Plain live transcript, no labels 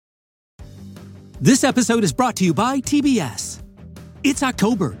This episode is brought to you by TBS. It's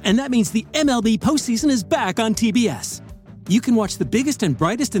October, and that means the MLB postseason is back on TBS. You can watch the biggest and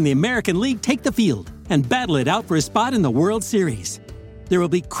brightest in the American League take the field and battle it out for a spot in the World Series. There will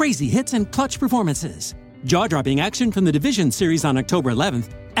be crazy hits and clutch performances, jaw-dropping action from the Division Series on October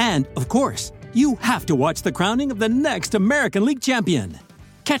 11th, and, of course, you have to watch the crowning of the next American League champion.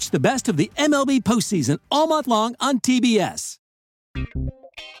 Catch the best of the MLB postseason all month long on TBS.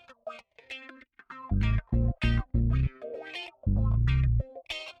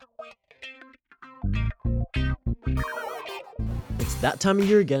 It's that time of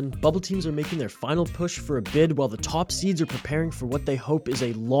year again. Bubble teams are making their final push for a bid while the top seeds are preparing for what they hope is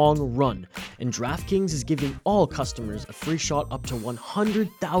a long run. And DraftKings is giving all customers a free shot up to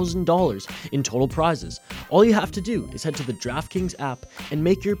 $100,000 in total prizes. All you have to do is head to the DraftKings app and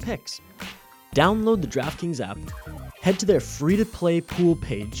make your picks. Download the DraftKings app, head to their free-to-play pool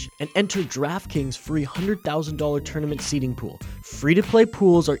page, and enter DraftKings' free $100,000 tournament seeding pool. Free-to-play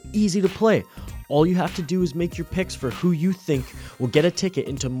pools are easy to play. All you have to do is make your picks for who you think will get a ticket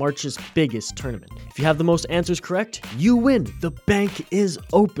into March's biggest tournament. If you have the most answers correct, you win. The bank is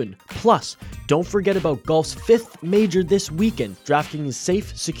open. Plus, don't forget about golf's 5th major this weekend. DraftKings is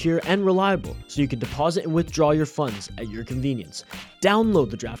safe, secure, and reliable, so you can deposit and withdraw your funds at your convenience. Download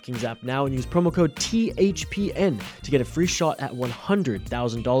the DraftKings app now and use promo code THPN to get a free shot at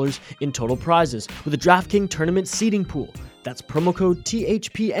 $100,000 in total prizes with a DraftKings tournament seeding pool. That's promo code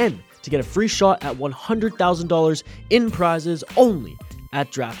THPN to get a free shot at $100,000 in prizes only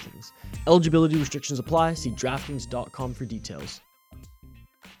at DraftKings. Eligibility restrictions apply. See DraftKings.com for details.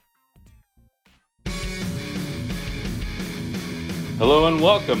 Hello and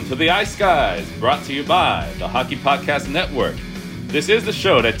welcome to the Ice Guys, brought to you by the Hockey Podcast Network. This is the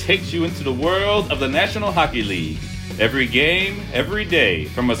show that takes you into the world of the National Hockey League. Every game, every day,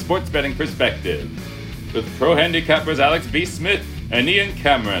 from a sports betting perspective. With pro handicappers Alex B. Smith and Ian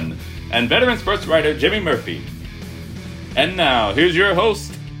Cameron, and veteran sports writer Jimmy Murphy. And now, here's your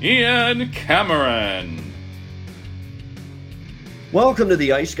host, Ian Cameron. Welcome to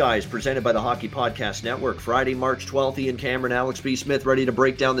the Ice Guys, presented by the Hockey Podcast Network. Friday, March 12th, Ian Cameron, Alex B. Smith, ready to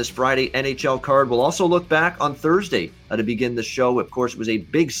break down this Friday NHL card. We'll also look back on Thursday to begin the show. Of course, it was a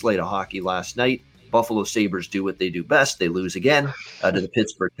big slate of hockey last night. Buffalo Sabres do what they do best. They lose again to the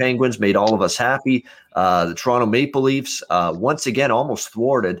Pittsburgh Penguins, made all of us happy. The Toronto Maple Leafs, once again, almost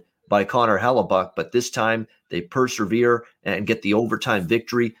thwarted by Connor Hellebuck, but this time they persevere and get the overtime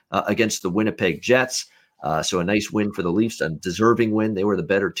victory against the Winnipeg Jets. So a nice win for the Leafs, a deserving win. They were the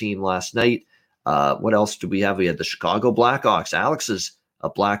better team last night. What else do we have? We had the Chicago Blackhawks. Alex's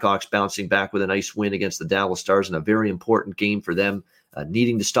Blackhawks bouncing back with a nice win against the Dallas Stars in a very important game for them,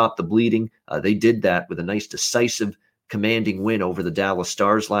 needing to stop the bleeding. They did that with a nice, decisive, commanding win over the Dallas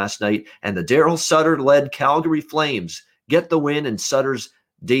Stars last night. And the Daryl Sutter-led Calgary Flames get the win in Sutter's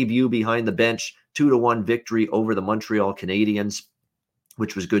debut behind the bench, 2-1 victory over the Montreal Canadiens,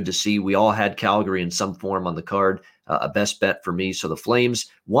 which was good to see. We all had Calgary in some form on the card, a best bet for me. So the Flames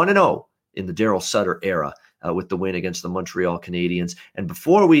 1-0 in the Daryl Sutter era with the win against the Montreal Canadiens. And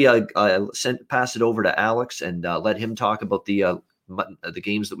before we pass it over to Alex and let him talk about the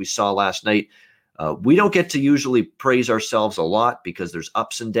games that we saw last night, we don't get to usually praise ourselves a lot because there's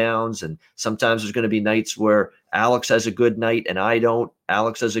ups and downs, and sometimes there's going to be nights where Alex has a good night and I don't.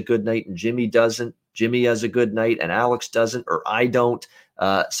 Alex has a good night and Jimmy doesn't. Jimmy has a good night and Alex doesn't, or I don't.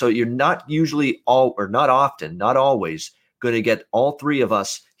 So you're not usually not always going to get all three of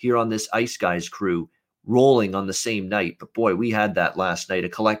us here on this Ice Guys crew rolling on the same night. But boy, we had that last night, a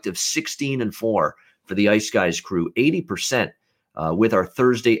collective 16-4 for the Ice Guys crew, 80%. With our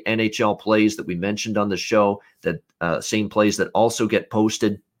Thursday NHL plays that we mentioned on the show, that same plays that also get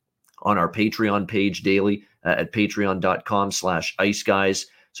posted on our Patreon page daily at patreon.com/iceguys.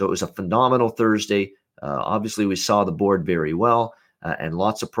 So it was a phenomenal Thursday. Obviously, we saw the board very well and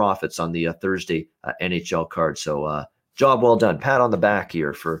lots of profits on the Thursday NHL card. So job well done. Pat on the back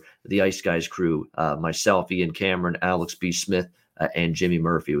here for the Ice Guys crew, myself, Ian Cameron, Alex B. Smith, and Jimmy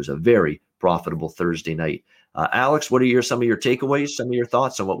Murphy. It was a very profitable Thursday night. Alex, what are some of your takeaways, some of your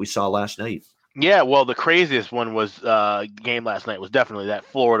thoughts on what we saw last night? Yeah, well, the craziest one was game last night was definitely that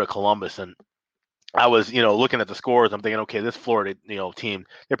Florida-Columbus. And I was, looking at the scores. I'm thinking, okay, this Florida, team,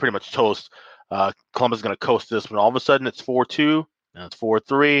 they're pretty much toast. Columbus is going to coast this one. All of a sudden, it's 4-2. Now it's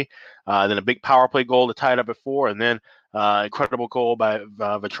 4-3. Then a big power play goal to tie it up at 4. And then incredible goal by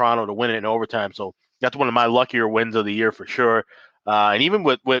Vetrano to win it in overtime. So that's one of my luckier wins of the year for sure. And even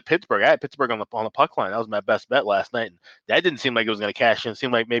with Pittsburgh, I had Pittsburgh on the puck line. That was my best bet last night. And that didn't seem like it was going to cash in. It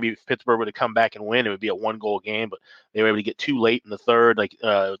seemed like maybe if Pittsburgh would have come back and win, it would be a 1-goal game. But they were able to get 2 late in the third,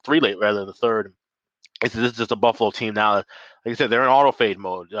 3 late rather in the third. This is just a Buffalo team now. Like I said, they're in auto fade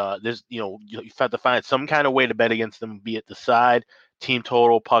mode. You have to find some kind of way to bet against them, be it the side, team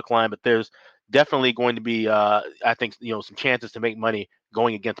total, puck line. But there's definitely going to be, I think, some chances to make money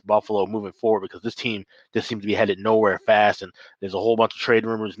going against Buffalo moving forward, because this team just seems to be headed nowhere fast. And there's a whole bunch of trade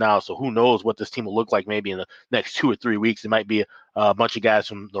rumors now. So who knows what this team will look like maybe in the next 2 or 3 weeks. It might be a bunch of guys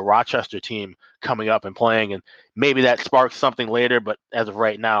from the Rochester team coming up and playing. And maybe that sparks something later. But as of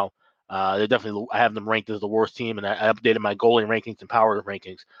right now, they're definitely, I have them ranked as the worst team, and I updated my goalie rankings and power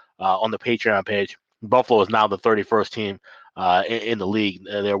rankings on the Patreon page. Buffalo is now the 31st team in the league.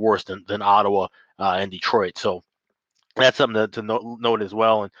 They're worse than Ottawa and Detroit. So that's something to note as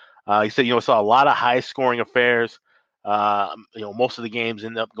well. And you said, saw a lot of high scoring affairs. Most of the games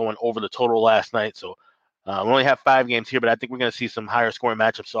ended up going over the total last night. So we only have 5 games here, but I think we're going to see some higher scoring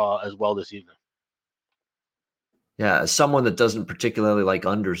matchups as well this evening. Yeah, as someone that doesn't particularly like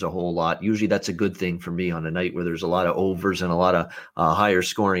unders a whole lot, usually that's a good thing for me on a night where there's a lot of overs and a lot of higher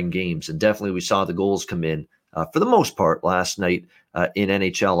scoring games. And definitely we saw the goals come in for the most part last night in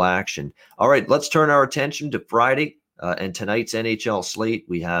NHL action. All right, let's turn our attention to Friday and tonight's NHL slate.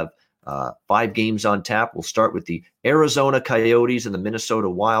 We have 5 games on tap. We'll start with the Arizona Coyotes and the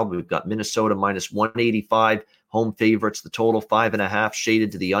Minnesota Wild. We've got Minnesota minus 185. Home favorites, the total 5.5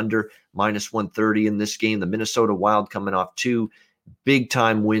 shaded to the under, minus 130 in this game. The Minnesota Wild coming off 2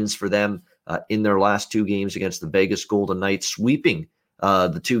 big-time wins for them in their last 2 games against the Vegas Golden Knights, sweeping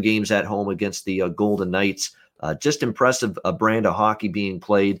the 2 games at home against the Golden Knights. Just impressive brand of hockey being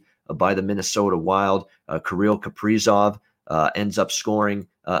played by the Minnesota Wild. Kirill Kaprizov ends up scoring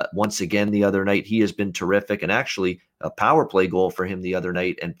once again the other night. He has been terrific, and actually a power play goal for him the other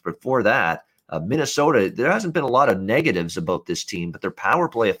night. And before that, Minnesota, there hasn't been a lot of negatives about this team, but their power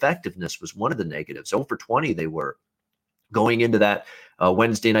play effectiveness was one of the negatives. 0 for 20 they were going into that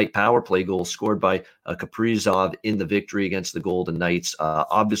Wednesday night power play goal scored by Kaprizov in the victory against the Golden Knights.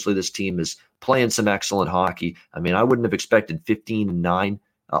 Obviously, this team is playing some excellent hockey. I mean, I wouldn't have expected 15-9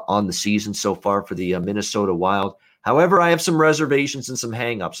 on the season so far for the Minnesota Wild. However, I have some reservations and some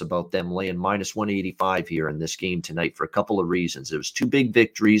hangups about them laying minus 185 here in this game tonight for a couple of reasons. It was 2 big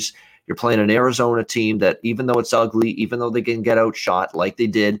victories. You're playing an Arizona team that, even though it's ugly, even though they can get outshot like they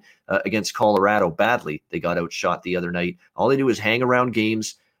did against Colorado badly, they got outshot the other night. All they do is hang around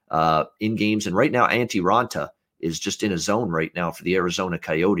games, in games. And right now, Antti Raanta is just in a zone right now for the Arizona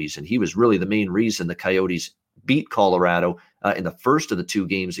Coyotes. And he was really the main reason the Coyotes beat Colorado in the first of the 2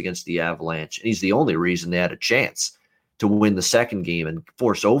 games against the Avalanche. And he's the only reason they had a chance to win the second game and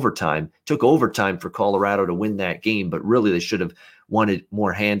force overtime. Took overtime for Colorado to win that game, but really they should have won it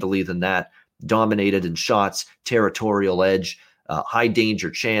more handily than that. Dominated in shots, territorial edge, high danger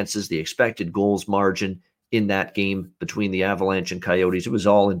chances, the expected goals margin in that game between the Avalanche and Coyotes. It was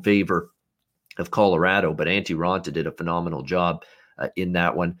all in favor of Colorado, but Antti Raanta did a phenomenal job in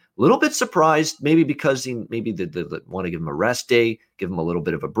that one. A little bit surprised, maybe because they want to give him a rest day, give him a little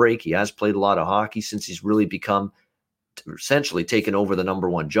bit of a break. He has played a lot of hockey since he's really become essentially taken over the number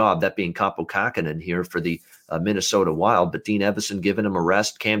 1 job, that being Kaapo Kähkönen here for the Minnesota Wild. But Dean Evason giving him a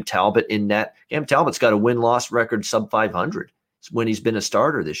rest. Cam Talbot in net. Cam Talbot's got a win-loss record sub 500 when he's been a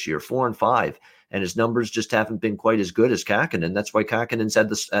starter this year, 4-5. And his numbers just haven't been quite as good as Kähkönen. That's why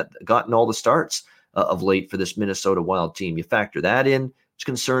Kähkönen's gotten all the starts of late for this Minnesota Wild team. You factor that in, which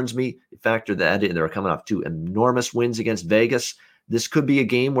concerns me. You factor that in. They're coming off 2 enormous wins against Vegas. This could be a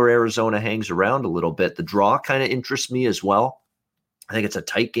game where Arizona hangs around a little bit. The draw kind of interests me as well. I think it's a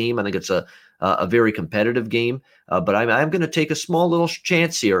tight game. I think it's a very competitive game. But I'm going to take a small little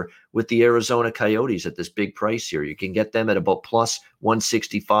chance here with the Arizona Coyotes at this big price here. You can get them at about plus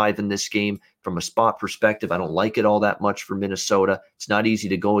 165 in this game. From a spot perspective, I don't like it all that much for Minnesota. It's not easy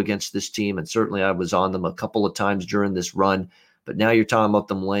to go against this team, and certainly I was on them a couple of times during this run. But now you're talking about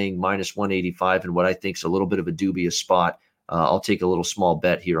them laying minus 185 in what I think is a little bit of a dubious spot. I'll take a little small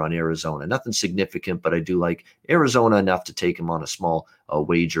bet here on Arizona. Nothing significant, but I do like Arizona enough to take them on a small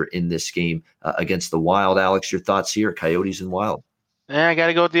wager in this game against the Wild. Alex, your thoughts here, Coyotes and Wild? I got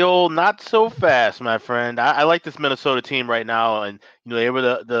to go with the old not so fast, my friend. I like this Minnesota team right now, and they were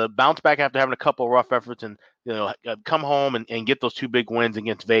the bounce back after having a couple of rough efforts, and come home and get those 2 big wins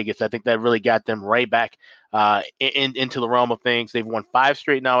against Vegas. I think that really got them right back into the realm of things. They've won 5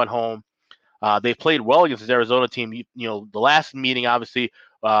 straight now at home. They've played well against this Arizona team. The last meeting obviously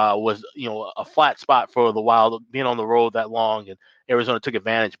was a flat spot for the Wild, being on the road that long, and Arizona took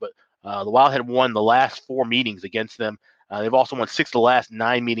advantage. But the Wild had won the last 4 meetings against them. They've also won 6 of the last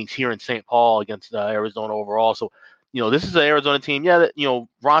 9 meetings here in St. Paul against Arizona overall. So, this is an Arizona team. Yeah,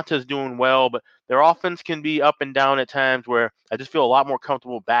 Ranta's doing well, but their offense can be up and down at times, where I just feel a lot more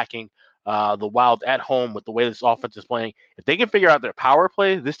comfortable backing the Wild at home with the way this offense is playing. If they can figure out their power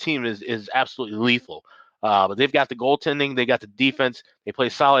play, this team is absolutely lethal. But they've got the goaltending, they got the defense, they play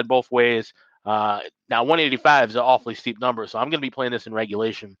solid both ways. Now 185 is an awfully steep number, so I'm going to be playing this in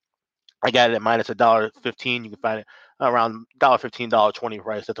regulation. I got it at minus $1.15. You can find it around $1.15, $1.20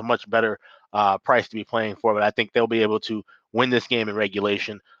 price. That's a much better price to be playing for. But I think they'll be able to win this game in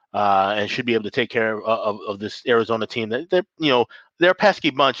regulation and should be able to take care of this Arizona team. They're a pesky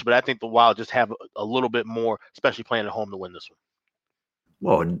bunch, but I think the Wild just have a little bit more, especially playing at home, to win this one.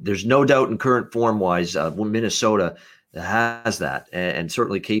 Well, and there's no doubt in current form-wise, Minnesota has that and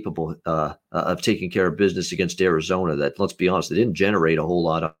certainly capable of taking care of business against Arizona. That, let's be honest, they didn't generate a whole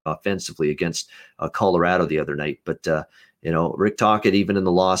lot offensively against Colorado the other night. But, Rick Tocchet, even in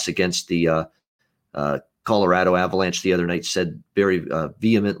the loss against the Colorado Avalanche the other night, said very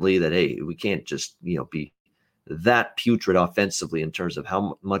vehemently that, hey, we can't just, be that putrid offensively in terms of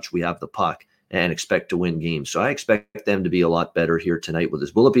how much we have the puck and expect to win games. So I expect them to be a lot better here tonight with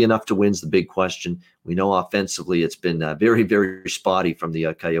this. Will it be enough to win is the big question. We know offensively it's been very, very spotty from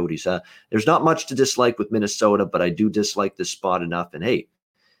the Coyotes. There's not much to dislike with Minnesota, but I do dislike this spot enough. And hey,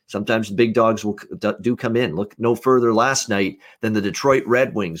 sometimes the big dogs do come in. Look no further last night than the Detroit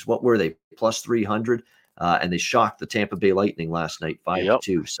Red Wings. What were they? Plus 300. And they shocked the Tampa Bay Lightning last night,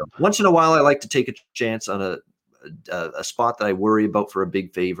 5-2. So once in a while, I like to take a chance on a spot that I worry about for a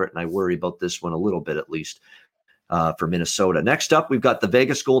big favorite, and I worry about this one a little bit at least for Minnesota. Next up, we've got the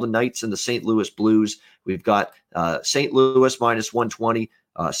Vegas Golden Knights and the St. Louis Blues. We've got St. Louis minus 120,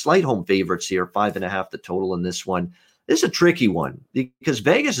 slight home favorites here, 5.5 the total in this one. This is a tricky one because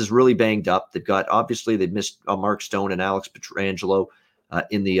Vegas is really banged up. They've missed Mark Stone and Alex Pietrangelo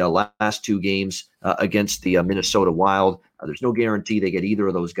in the last two games against the Minnesota Wild. There's no guarantee they get either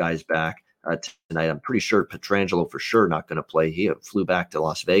of those guys back tonight. I'm pretty sure Pietrangelo for sure not going to play. He flew back to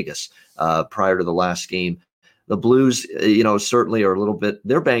Las Vegas prior to the last game. The Blues, certainly are a little bit,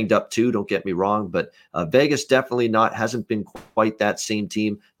 they're banged up too, don't get me wrong, but Vegas definitely hasn't been quite that same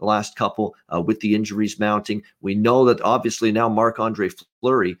team the last couple with the injuries mounting. We know that obviously now Marc-Andre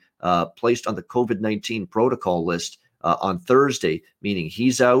Fleury placed on the COVID-19 protocol list on Thursday, meaning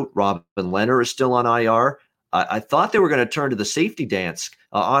he's out. Robin Lehner is still on IR. I thought they were going to turn to the safety dance,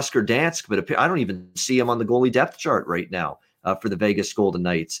 Oscar Dansk, but I don't even see him on the goalie depth chart right now for the Vegas Golden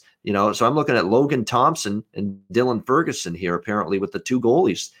Knights. So I'm looking at Logan Thompson and Dylan Ferguson here, apparently with the two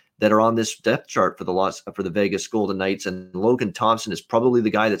goalies that are on this depth chart for the Vegas Golden Knights. And Logan Thompson is probably the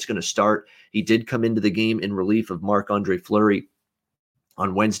guy that's going to start. He did come into the game in relief of Marc-Andre Fleury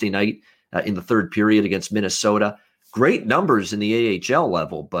on Wednesday night in the third period against Minnesota. Great numbers in the AHL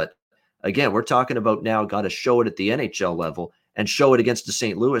level, but again, we're talking about now got to show it at the NHL level and show it against the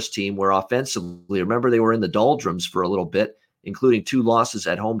St. Louis team where offensively, remember they were in the doldrums for a little bit, including two losses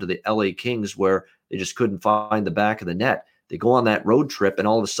at home to the LA Kings where they just couldn't find the back of the net. They go on that road trip and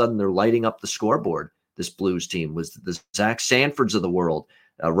all of a sudden they're lighting up the scoreboard. This Blues team was the Zach Sanfords of the world.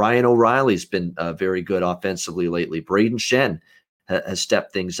 Ryan O'Reilly's been very good offensively lately. Braden Shen has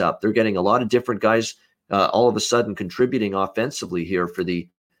stepped things up. They're getting a lot of different guys all of a sudden contributing offensively here for the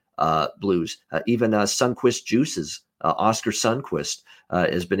Blues. Even Sundqvist Juices, Oscar Sundqvist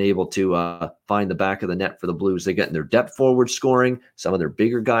has been able to find the back of the net for the Blues. They're getting their depth forward scoring. Some of their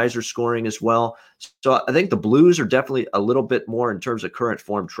bigger guys are scoring as well. So I think the Blues are definitely a little bit more in terms of current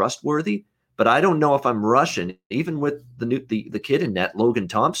form trustworthy, but I don't know if I'm rushing, even with the kid in net, Logan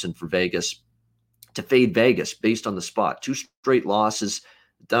Thompson for Vegas, to fade Vegas based on the spot. 2 straight losses,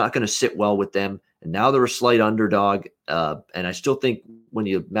 not going to sit well with them. And now they're a slight underdog. And I still think when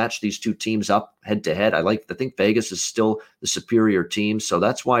you match these two teams up head to head, I think Vegas is still the superior team. So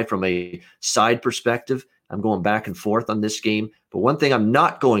that's why from a side perspective, I'm going back and forth on this game. But one thing I'm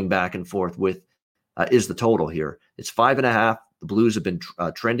not going back and forth with is the total here. It's 5.5. The Blues have been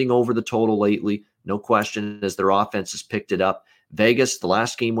trending over the total lately. No question, as their offense has picked it up. Vegas, the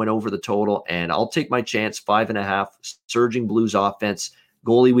last game went over the total, and I'll take my chance, 5.5, surging Blues offense.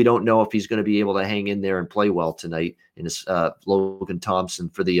 Goalie, we don't know if he's going to be able to hang in there and play well tonight in his Logan Thompson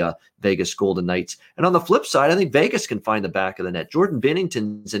for the Vegas Golden Knights. And on the flip side, I think Vegas can find the back of the net. Jordan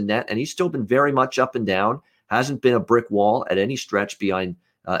Binnington's in net, and he's still been very much up and down. Hasn't been a brick wall at any stretch behind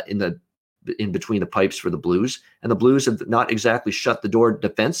in between the pipes for the Blues. And the Blues have not exactly shut the door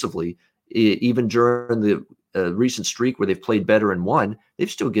defensively, even during the recent streak where they've played better and won.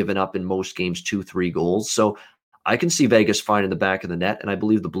 They've still given up in most games 2-3 goals. So I can see Vegas finding the back of the net, and I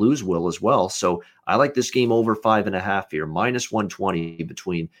believe the Blues will as well. So I like this game over 5.5 here, minus 120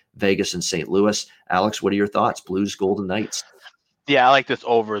 between Vegas and St. Louis. Alex, what are your thoughts? Blues, Golden Knights. Yeah, I like this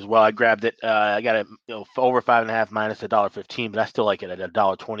over as well. I grabbed it. I got it over 5.5 minus $1.15, but I still like it at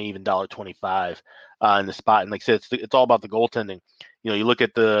 $1.20, even $1.25 in the spot. And like I said, it's all about the goaltending. You look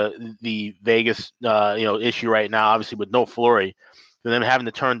at the Vegas issue right now, obviously with no Fleury, and then having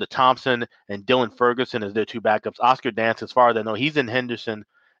to turn to Thompson and Dylan Ferguson as their two backups. Oscar Dance, as far as I know, he's in Henderson,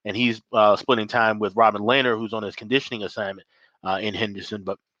 and he's splitting time with Robin Lehner, who's on his conditioning assignment in Henderson.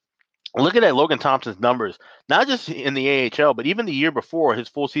 But looking at Logan Thompson's numbers, not just in the AHL, but even the year before his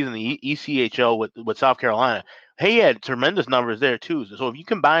full season in the ECHL with South Carolina, he had tremendous numbers there too. So if you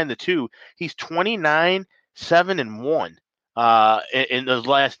combine the two, he's 29, 7, and 1 in those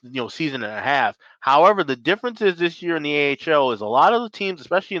last season and a half. However, the difference is this year in the AHL is a lot of the teams,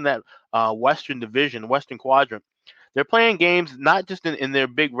 especially in that Western Division, Western Quadrant, they're playing games not just in their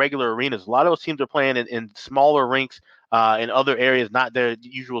big regular arenas. A lot of those teams are playing in smaller rinks in other areas, not their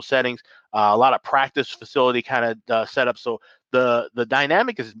usual settings. A lot of practice facility kind of setup. So the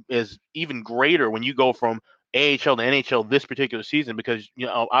dynamic is even greater when you go from AHL to NHL this particular season, because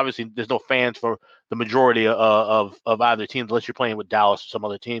obviously there's no fans for the majority of either teams unless you're playing with Dallas or some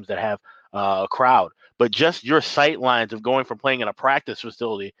other teams that have a crowd. But just your sight lines of going from playing in a practice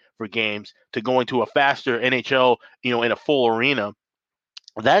facility for games to going to a faster NHL, in a full arena,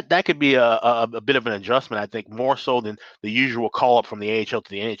 that could be a bit of an adjustment, I think, more so than the usual call up from the AHL to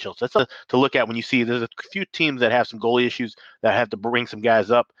the NHL. So that's to look at when you see there's a few teams that have some goalie issues that have to bring some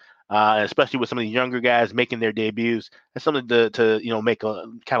guys up, especially with some of the younger guys making their debuts. That's something to make a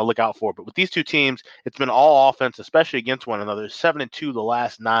kind of look out for. But with these two teams, it's been all offense, especially against one another. 7-2 the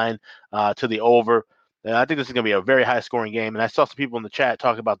last 9 to the over. I think this is going to be a very high-scoring game, and I saw some people in the chat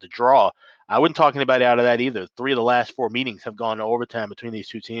talk about the draw. I wouldn't talk anybody out of that either. 3 of the last 4 meetings have gone to overtime between these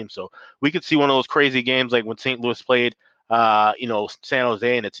two teams, so we could see one of those crazy games like when St. Louis played, San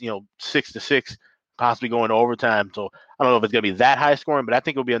Jose, and it's 6-6, possibly going to overtime. So I don't know if it's going to be that high-scoring, but I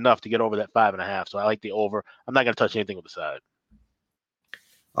think it'll be enough to get over that 5.5. So I like the over. I'm not going to touch anything with the side.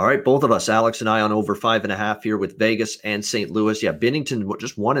 All right, both of us, Alex and I, on over 5.5 here with Vegas and St. Louis. Yeah, Binnington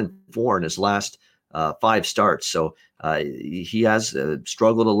just 1-4 in his last 5 starts. So he has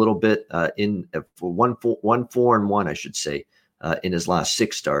struggled a little bit in 1-4-1, I should say, in his last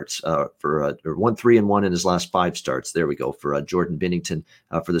 6 starts or 1-3-1 in his last 5 starts. There we go for Jordan Binnington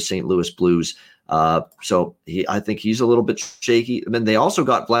for the St. Louis Blues. So I think he's a little bit shaky. I mean, they also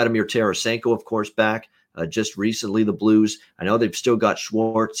got Vladimir Tarasenko, of course, back. Just recently, the Blues. I know they've still got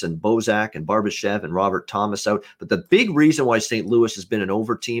Schwartz and Bozak and Barbashev and Robert Thomas out. But the big reason why St. Louis has been an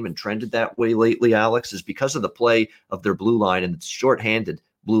over team and trended that way lately, Alex, is because of the play of their blue line, and it's shorthanded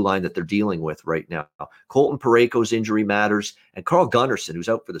blue line that they're dealing with right now. Colton Parayko's injury matters, and Carl Gunnarsson, who's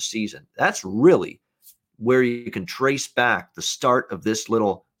out for the season. That's really where you can trace back the start of this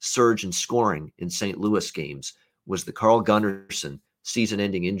little surge in scoring in St. Louis games, was the Carl Gunnarsson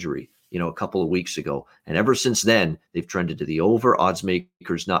season-ending injury a couple of weeks ago. And ever since then, they've trended to the over. Odds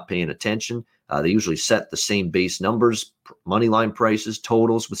makers not paying attention. They usually set the same base numbers, money line prices,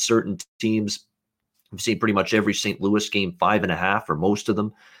 totals with certain teams. We've seen pretty much every St. Louis game 5.5 or most of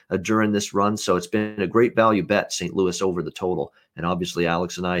them during this run. So it's been a great value bet, St. Louis over the total. And obviously,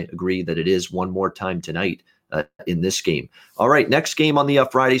 Alex and I agree that it is one more time tonight in this game. All right, next game on the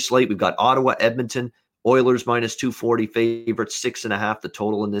Friday slate, we've got Ottawa, Edmonton. Oilers minus 240 favorites, 6.5 the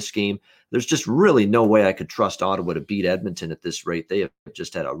total in this game. There's just really no way I could trust Ottawa to beat Edmonton at this rate. They have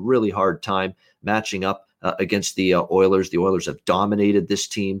just had a really hard time matching up against the Oilers. The Oilers have dominated this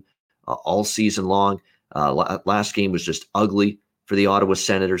team all season long. Last game was just ugly for the Ottawa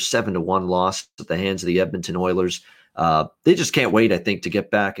Senators, 7-1 loss at the hands of the Edmonton Oilers. They just can't wait, I think, to get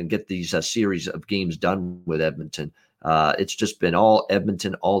back and get these series of games done with Edmonton. It's just been all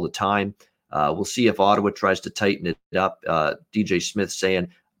Edmonton all the time. We'll see if Ottawa tries to tighten it up. DJ Smith saying,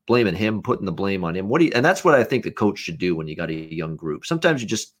 blaming him, putting the blame on him. And that's what I think the coach should do when you got a young group. Sometimes you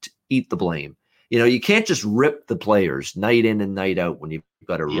just eat the blame. You can't just rip the players night in and night out when you've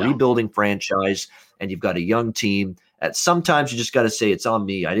got a rebuilding franchise and you've got a young team. Sometimes you just got to say, it's on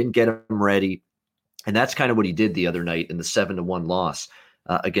me. I didn't get them ready. And that's kind of what he did the other night in the 7-1 loss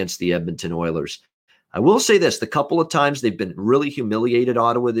against the Edmonton Oilers. I will say this, the couple of times they've been really humiliated,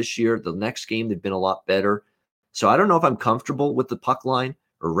 Ottawa, this year. The next game, they've been a lot better. So I don't know if I'm comfortable with the puck line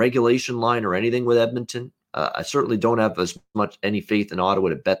or regulation line or anything with Edmonton. I certainly don't have any faith in Ottawa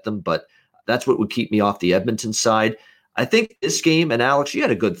to bet them, but that's what would keep me off the Edmonton side. I think this game, and Alex, you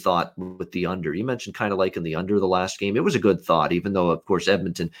had a good thought with the under. You mentioned kind of liking the under the last game. It was a good thought, even though, of course,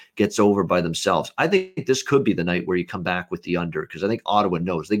 Edmonton gets over by themselves. I think this could be the night where you come back with the under, because I think Ottawa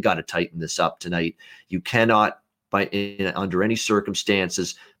knows they got to tighten this up tonight. You cannot, under any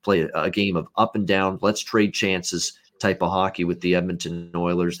circumstances, play a game of up and down. Let's trade chances type of hockey with the Edmonton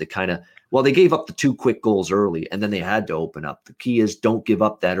Oilers. They they gave up the 2 quick goals early, and then they had to open up. The key is don't give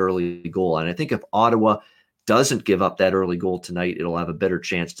up that early goal. And I think if Ottawa doesn't give up that early goal tonight, it'll have a better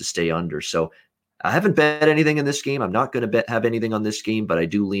chance to stay under. So I haven't bet anything in this game. I'm not going to have anything on this game, but I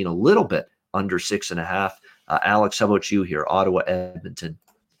do lean a little bit under 6.5. Alex, how about you here? Ottawa, Edmonton.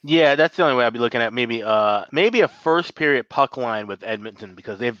 Yeah, that's the only way I'd be looking at. Maybe a first period puck line with Edmonton,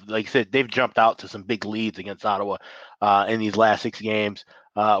 because they've, like I said, they've jumped out to some big leads against Ottawa in these last 6 games,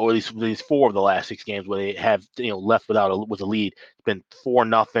 or at least 4 of the last 6 games where they have left with a lead. It's been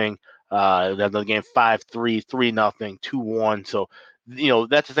 4-0. Another game 5-3, 3-0, 2-1. So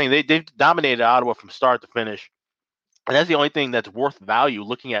that's the thing. They've dominated Ottawa from start to finish. And that's the only thing that's worth value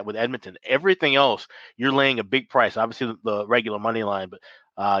looking at with Edmonton. Everything else, you're laying a big price. Obviously, the regular money line, but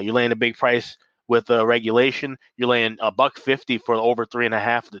you're laying a big price with regulation. You're laying $1.50 for the over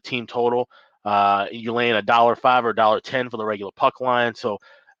 3.5 for the team total. You're laying $1.05 or $1.10 for the regular puck line. So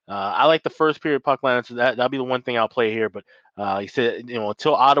I like the first period puck line. So that'll be the one thing I'll play here. But like I said,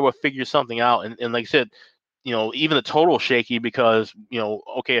 until Ottawa figures something out, and like I said, even the total shaky because,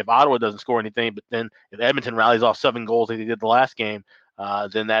 okay, if Ottawa doesn't score anything, but then if Edmonton rallies off 7 goals like they did the last game,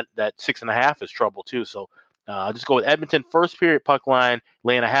 then that 6.5 is trouble too. So I'll just go with Edmonton first period puck line,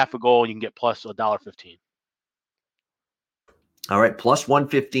 laying a half a goal, you can get plus $1.15. All right, plus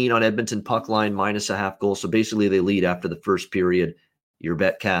 115 on Edmonton puck line, minus a half goal. So basically they lead after the first period. Your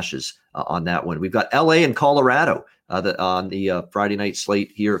bet cashes on that one. We've got LA and Colorado on the Friday night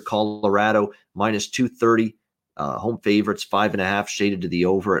slate here. Colorado minus 230, home favorites 5.5, shaded to the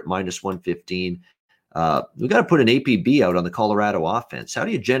over at minus 115. We got to put an APB out on the Colorado offense. How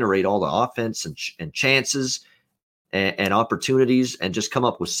do you generate all the offense and chances and opportunities and just come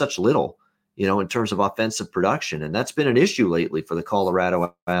up with such little, in terms of offensive production? And that's been an issue lately for the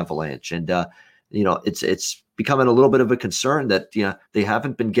Colorado Avalanche. And, it's becoming a little bit of a concern that, they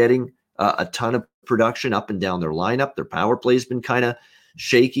haven't been getting a ton of production up and down their lineup. Their power play has been kind of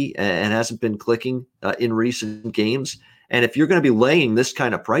shaky and hasn't been clicking in recent games. And if you're going to be laying this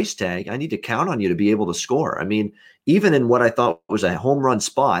kind of price tag, I need to count on you to be able to score. I mean, even in what I thought was a home run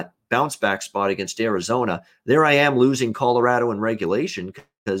spot, bounce back spot against Arizona, there I am losing Colorado in regulation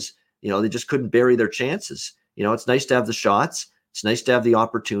because, they just couldn't bury their chances. It's nice to have the shots. It's nice to have the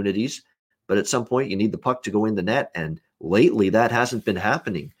opportunities, but at some point you need the puck to go in the net. And lately that hasn't been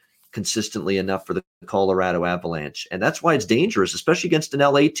happening consistently enough for the Colorado Avalanche. And that's why it's dangerous, especially against an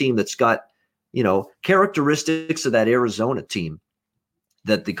LA team that's got, characteristics of that Arizona team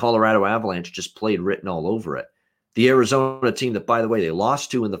that the Colorado Avalanche just played written all over it. The Arizona team that, by the way, they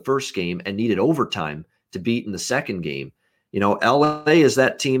lost to in the first game and needed overtime to beat in the second game. LA is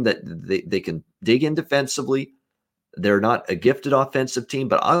that team that they can dig in defensively. They're not a gifted offensive team,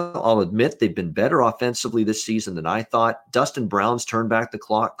 but I'll admit they've been better offensively this season than I thought. Dustin Brown's turned back the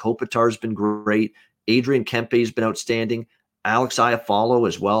clock. Kopitar's been great. Adrian Kempe's been outstanding. Alex Iafallo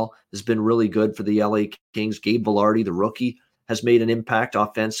as well has been really good for the LA Kings. Gabe Vilardi, the rookie, has made an impact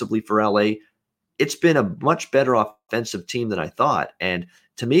offensively for LA. It's been a much better offensive team than I thought. And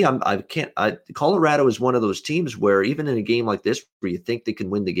to me, Colorado is one of those teams where even in a game like this where you think they can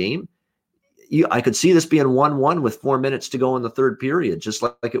win the game, I could see this being 1-1 with 4 minutes to go in the third period, just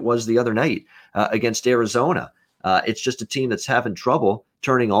like it was the other night against Arizona. It's just a team that's having trouble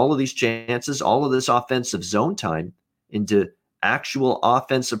turning all of these chances, all of this offensive zone time into actual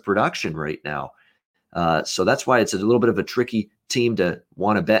offensive production right now. So that's why it's a little bit of a tricky team to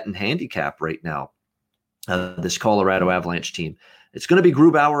want to bet and handicap right now, this Colorado Avalanche team. It's going to be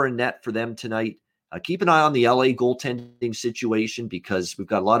Grubauer and net for them tonight. Keep an eye on the LA goaltending situation because we've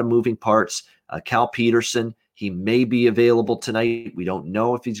got a lot of moving parts. Cal Peterson, he may be available tonight. We don't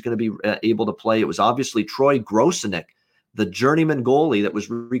know if he's going to be able to play. It was obviously Troy Grosenick, the journeyman goalie that was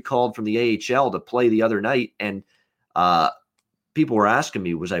recalled from the AHL to play the other night. And people were asking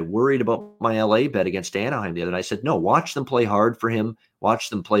me, was I worried about my LA bet against Anaheim the other night? I said, no, watch them play hard for him. Watch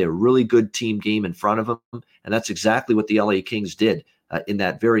them play a really good team game in front of him. And that's exactly what the LA Kings did in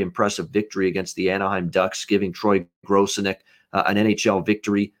that very impressive victory against the Anaheim Ducks, giving Troy Grosenick an NHL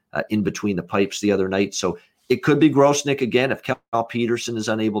victory in between the pipes the other night. So it could be Grosenick again if Cal Peterson is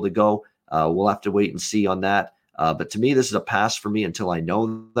unable to go. We'll have to wait and see on that. But to me, this is a pass for me until I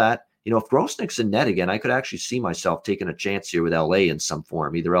know that. If Grosenick's in net again, I could actually see myself taking a chance here with LA in some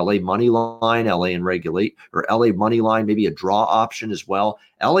form, either LA money line, LA and regulate, or LA money line, maybe a draw option as well.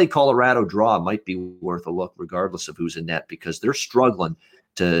 LA Colorado draw might be worth a look regardless of who's in net because they're struggling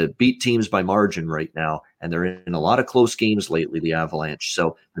to beat teams by margin right now, and they're in a lot of close games lately, the Avalanche.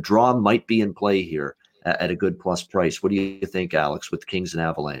 So the draw might be in play here at a good plus price. What do you think, Alex, with the Kings and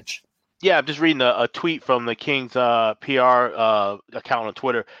Avalanche? Yeah, I'm just reading a tweet from the Kings PR account on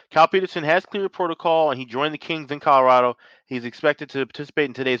Twitter. Cal Peterson has cleared protocol, and he joined the Kings in Colorado. He's expected to participate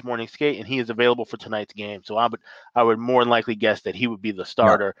in today's morning skate, and he is available for tonight's game. So I would more than likely guess that he would be the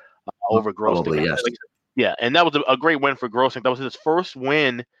starter over Grosnick. Probably, yes. Yeah, and that was a great win for Grosnick. That was his first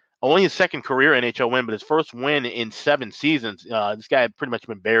win, only his second career NHL win, but his first win in 7 seasons. This guy had pretty much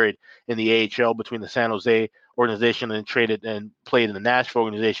been buried in the AHL between the San Jose organization and traded and played in the Nashville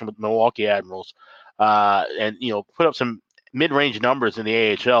organization with Milwaukee Admirals, and put up some mid-range numbers in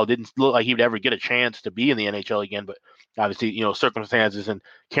the AHL. Didn't look like he would ever get a chance to be in the NHL again, but obviously circumstances and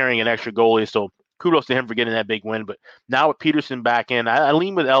carrying an extra goalie. So kudos to him for getting that big win. But now with Peterson back in, I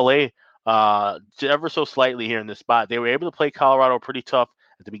lean with LA ever so slightly here in this spot. They were able to play Colorado pretty tough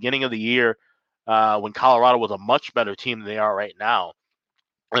at the beginning of the year when Colorado was a much better team than they are right now.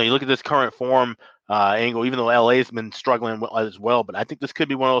 And you look at this current form angle, even though LA's been struggling as well, but I think this could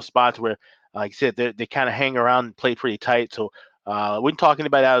be one of those spots where, like I said, they kind of hang around and play pretty tight. So I wouldn't talk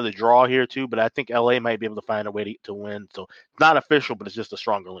anybody out of the draw here too, but I think LA might be able to find a way to win. So it's not official, but it's just a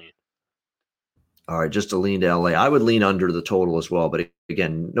stronger lean. All right, just a lean to LA. I would lean under the total as well, but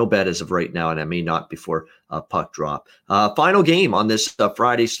again, no bet as of right now, and I may not before puck drop. Final game on this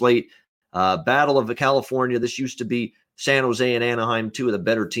Friday slate, Battle of California. This used to be San Jose and Anaheim, two of the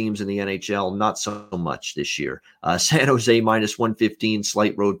better teams in the NHL. Not so much this year. San Jose minus 115,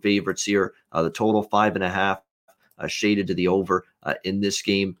 slight road favorites here. The total 5.5, shaded to the over in this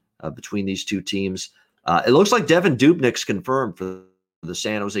game between these two teams. It looks like Devan Dubnyk's confirmed for the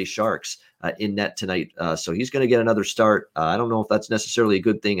San Jose Sharks in net tonight. So he's going to get another start. I don't know if that's necessarily a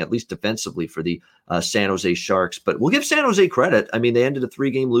good thing, at least defensively for the San Jose Sharks, but we'll give San Jose credit. I mean, they ended a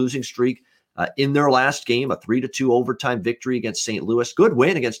 3-game losing streak in their last game, a 3-2 overtime victory against St. Louis. Good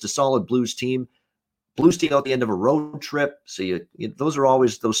win against a solid Blues team. Blues team at the end of a road trip. So those are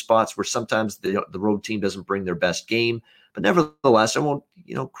always those spots where sometimes the road team doesn't bring their best game. But nevertheless, I won't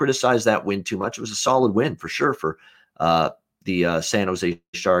criticize that win too much. It was a solid win for sure for the San Jose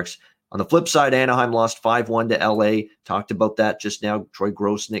Sharks. On the flip side, Anaheim lost 5-1 to LA. Talked about that just now. Troy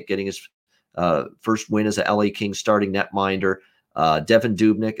Grosnick getting his first win as a LA Kings starting netminder. Devan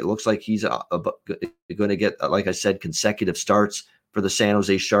Dubnyk, it looks like he's going to get, like I said, consecutive starts for the San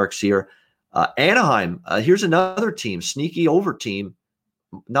Jose Sharks here. Anaheim, here's another team, sneaky over team.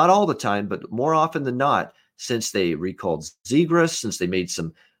 Not all the time, but more often than not, since they recalled Zegras, since they made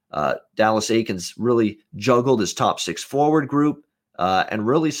some Dallas Eakins really juggled his top 6 forward group. And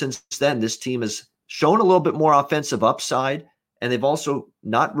really since then, this team has shown a little bit more offensive upside, and they've also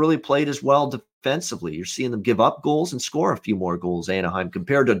not really played as well defensively. You're seeing them give up goals and score a few more goals, Anaheim,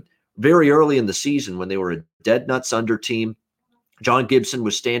 compared to very early in the season when they were a dead nuts under team. John Gibson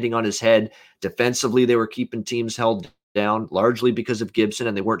was standing on his head. Defensively, they were keeping teams held down, largely because of Gibson,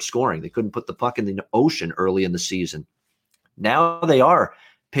 and they weren't scoring. They couldn't put the puck in the ocean early in the season. Now they are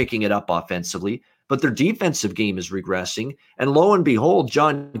picking it up offensively, but their defensive game is regressing. And lo and behold,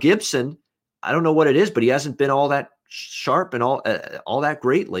 John Gibson, I don't know what it is, but he hasn't been all that sharp and all that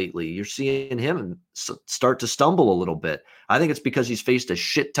great lately. You're seeing him start to stumble a little bit. I think it's because he's faced a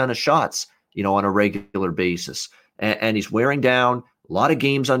shit ton of shots, on a regular basis. And he's wearing down, a lot of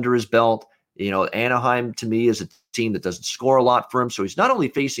games under his belt. Anaheim, to me, is a team that doesn't score a lot for him. So he's not only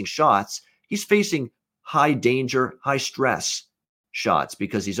facing shots, he's facing high danger, high stress shots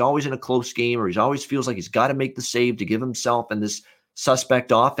because he's always in a close game, or he always feels like he's got to make the save to give himself and this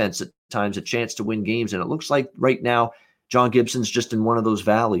suspect offense at times a chance to win games. And it looks like right now, John Gibson's just in one of those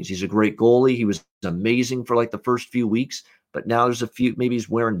valleys. He's a great goalie. He was amazing for like the first few weeks, but now there's maybe he's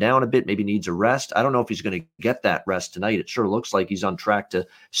wearing down a bit, maybe needs a rest. I don't know if he's going to get that rest tonight. It sure looks like he's on track to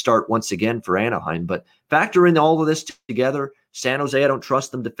start once again for Anaheim, but factor in all of this together. San Jose, I don't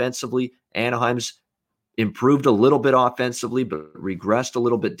trust them defensively. Anaheim's improved a little bit offensively, but regressed a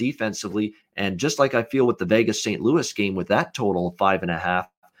little bit defensively. And just like I feel with the Vegas St. Louis game with that total of 5.5,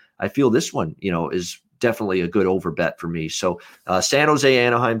 I feel this one, is definitely a good over bet for me. So San Jose,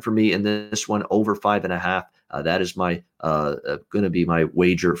 Anaheim for me, and this one over 5.5. That is my going to be my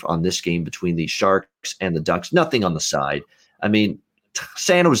wager on this game between the Sharks and the Ducks. Nothing on the side. I mean,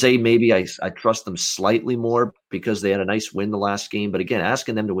 San Jose, maybe I trust them slightly more because they had a nice win the last game. But again,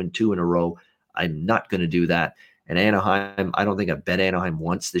 asking them to win 2 in a row, I'm not going to do that. And Anaheim, I don't think I've bet Anaheim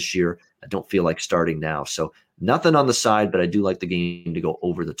once this year. I don't feel like starting now. So nothing on the side, but I do like the game to go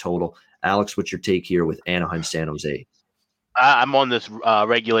over the total. Alex, what's your take here with Anaheim, San Jose? I'm on this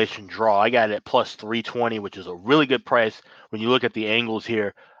regulation draw. I got it at plus 320, which is a really good price when you look at the angles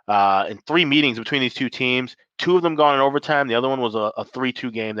here. In 3 meetings between these two teams, 2 of them gone in overtime. The other one was a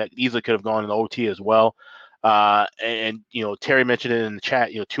 3-2 game that easily could have gone in OT as well. And Terry mentioned it in the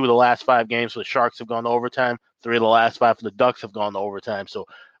chat. 2 of the last 5 games for the Sharks have gone to overtime. 3 of the last 5 for the Ducks have gone to overtime. So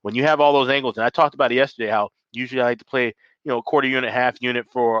when you have all those angles, and I talked about it yesterday, how usually I like to play quarter unit, half unit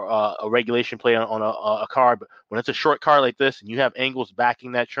for a regulation play on a card. But when it's a short card like this and you have angles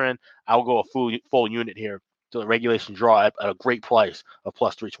backing that trend, I'll go a full unit here to the regulation draw at a great price of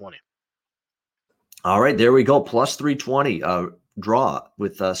plus 320. All right, there we go. Plus 320 draw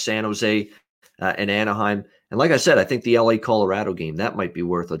with San Jose and Anaheim. And like I said, I think the LA-Colorado game, that might be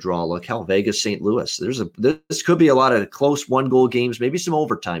worth a draw. Look, hell, Vegas-St. Louis. This could be a lot of close one-goal games, maybe some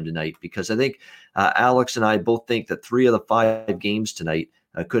overtime tonight, because I think Alex and I both think that 3 of the 5 games tonight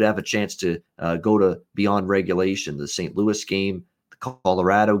could have a chance to go to beyond regulation. The St. Louis game, the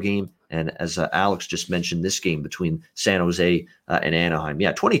Colorado game, and as Alex just mentioned, this game between San Jose and Anaheim.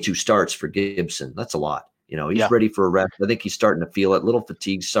 Yeah, 22 starts for Gibson. That's a lot. He's ready for a rest. I think he's starting to feel it. Little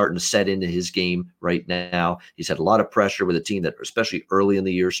fatigue starting to set into his game right now. He's had a lot of pressure with a team that, especially early in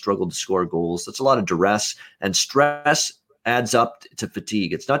the year, struggled to score goals. That's a lot of duress, and stress adds up to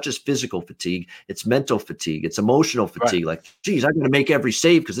fatigue. It's not just physical fatigue. It's mental fatigue. It's emotional fatigue. Right. Like, geez, I'm going to make every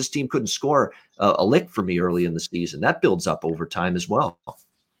save because this team couldn't score a lick for me early in the season. That builds up over time as well.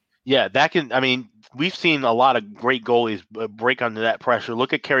 Yeah, we've seen a lot of great goalies break under that pressure.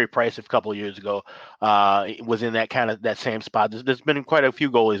 Look at Carey Price a couple of years ago. Was in that same spot. There's been quite a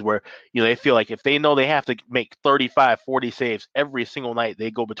few goalies where they feel like if they know they have to make 35, 40 saves every single night, they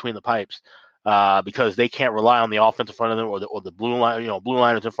go between the pipes because they can't rely on the offense in front of them or the blue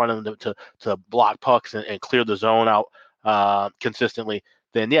liners in front of them to block pucks and clear the zone out consistently.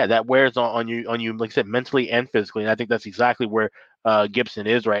 Then that wears on you, like I said, mentally and physically. And I think that's exactly where Gibson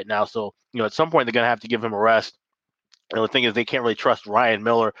is right now. So, at some point they're going to have to give him a rest. And the thing is, they can't really trust Ryan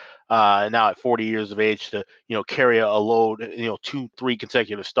Miller now at 40 years of age to, carry a load, 2-3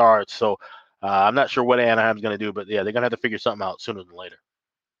 consecutive starts. So I'm not sure what Anaheim's going to do, but they're going to have to figure something out sooner than later.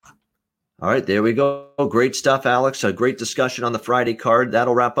 All right, there we go. Great stuff, Alex. A great discussion on the Friday card.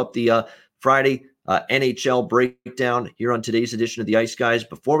 That'll wrap up the Friday NHL breakdown here on today's edition of the Ice Guys.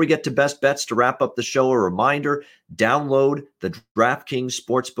 Before we get to best bets to wrap up the show, a reminder, download the DraftKings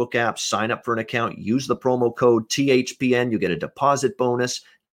Sportsbook app, sign up for an account, use the promo code THPN. You'll get a deposit bonus.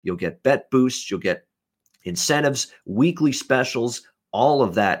 You'll get bet boosts. You'll get incentives, weekly specials, all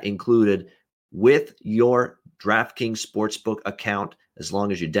of that included with your DraftKings Sportsbook account. As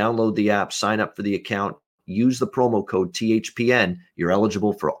long as you download the app, sign up for the account, use the promo code THPN, you're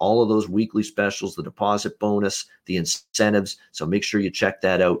eligible for all of those weekly specials, the deposit bonus, the incentives. So make sure you check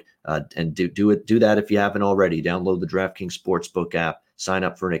that out and do that if you haven't already. Download the DraftKings Sportsbook app, sign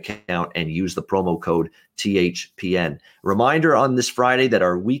up for an account, and use the promo code THPN. Reminder on this Friday that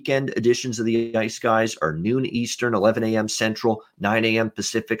our weekend editions of the Ice Guys are noon Eastern, 11 a.m. Central, 9 a.m.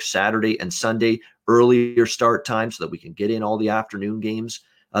 Pacific, Saturday and Sunday, earlier start time so that we can get in all the afternoon games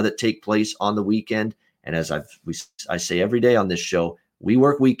that take place on the weekend. And as I say every day on this show, we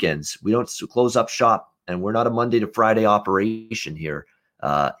work weekends. We don't close up shop, and we're not a Monday to Friday operation here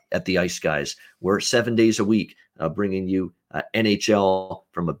at the Ice Guys. We're 7 days a week bringing you NHL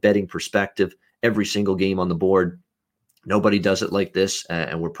from a betting perspective, every single game on the board. Nobody does it like this,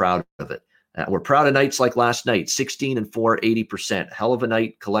 and we're proud of it. We're proud of nights like last night, 16-4, 80%. Hell of a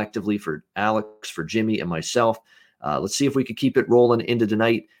night collectively for Alex, for Jimmy, and myself. Let's see if we could keep it rolling into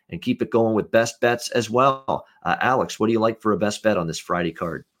tonight and keep it going with best bets as well. Alex, what do you like for a best bet on this Friday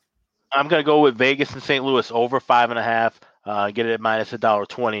card? I'm going to go with Vegas and St. Louis over 5.5. Get it at minus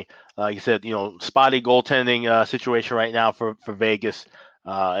 $1.20. Like you said, spotty goaltending situation right now for Vegas.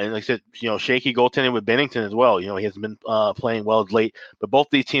 And like I said, shaky goaltending with Binnington as well. He hasn't been playing well of late, but both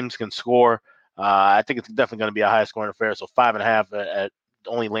these teams can score. I think it's definitely going to be a high scoring affair. So 5.5 at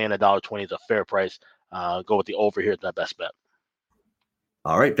only laying $1.20 is a fair price. Go with the over here at that best bet.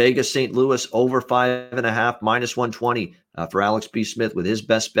 All right, Vegas, St. Louis, over 5.5, minus 120 for Alex B. Smith with his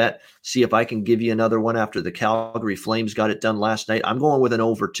best bet. See if I can give you another one after the Calgary Flames got it done last night. I'm going with an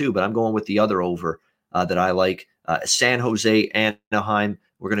over too, but I'm going with the other over that I like. San Jose, Anaheim.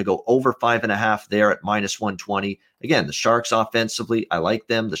 We're going to go over 5.5 there at minus 120. Again, the Sharks offensively, I like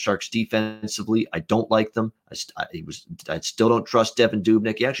them. The Sharks defensively, I don't like them. I still don't trust Devan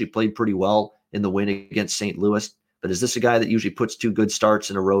Dubnyk. He actually played pretty well in the win against St. Louis. But is this a guy that usually puts 2 good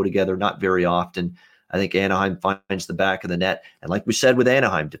starts in a row together? Not very often. I think Anaheim finds the back of the net. And like we said with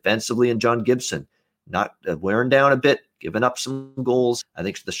Anaheim, defensively and John Gibson, not wearing down a bit, giving up some goals. I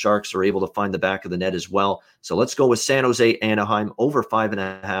think the Sharks are able to find the back of the net as well. So let's go with San Jose, Anaheim, over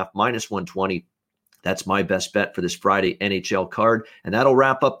 5.5, minus 120. That's my best bet for this Friday NHL card. And that'll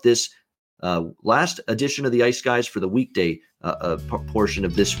wrap up this Last edition of the Ice Guys for the weekday portion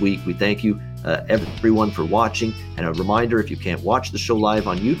of this week. We thank you, everyone, for watching. And a reminder, if you can't watch the show live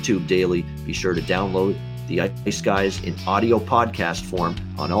on YouTube daily, be sure to download the Ice Guys in audio podcast form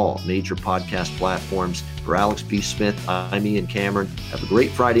on all major podcast platforms. For Alex B. Smith, I'm Ian Cameron. Have a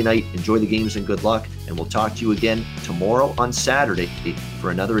great Friday night. Enjoy the games and good luck. And we'll talk to you again tomorrow on Saturday for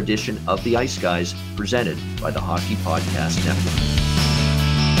another edition of the Ice Guys presented by the Hockey Podcast Network.